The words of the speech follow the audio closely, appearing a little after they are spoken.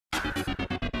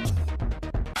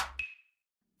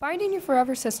Finding your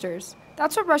forever sisters.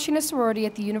 That's what rushing a sorority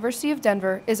at the University of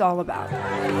Denver is all about.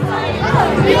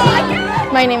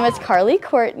 My name is Carly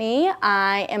Courtney.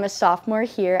 I am a sophomore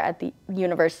here at the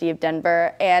University of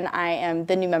Denver, and I am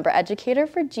the new member educator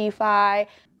for GFI.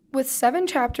 With 7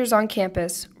 chapters on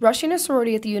campus, rushing a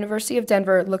sorority at the University of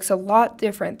Denver looks a lot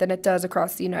different than it does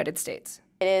across the United States.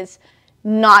 It is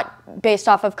not based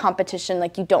off of competition.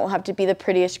 Like, you don't have to be the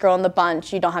prettiest girl in the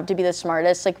bunch. You don't have to be the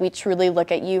smartest. Like, we truly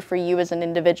look at you for you as an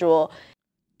individual.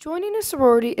 Joining a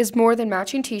sorority is more than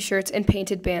matching t-shirts and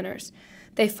painted banners.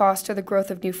 They foster the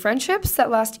growth of new friendships that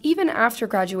last even after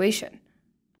graduation.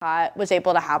 I was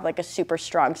able to have like a super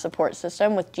strong support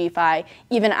system with GFI,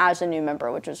 even as a new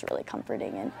member, which was really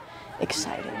comforting and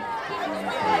exciting.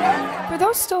 For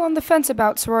those still on the fence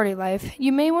about sorority life,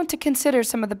 you may want to consider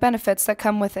some of the benefits that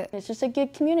come with it. It's just a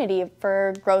good community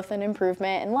for growth and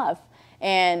improvement and love.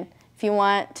 And if you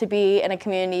want to be in a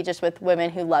community just with women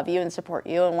who love you and support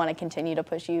you and want to continue to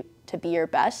push you to be your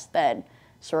best, then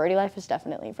sorority life is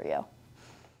definitely for you.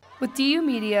 With DU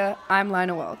Media, I'm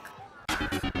Lina Welk.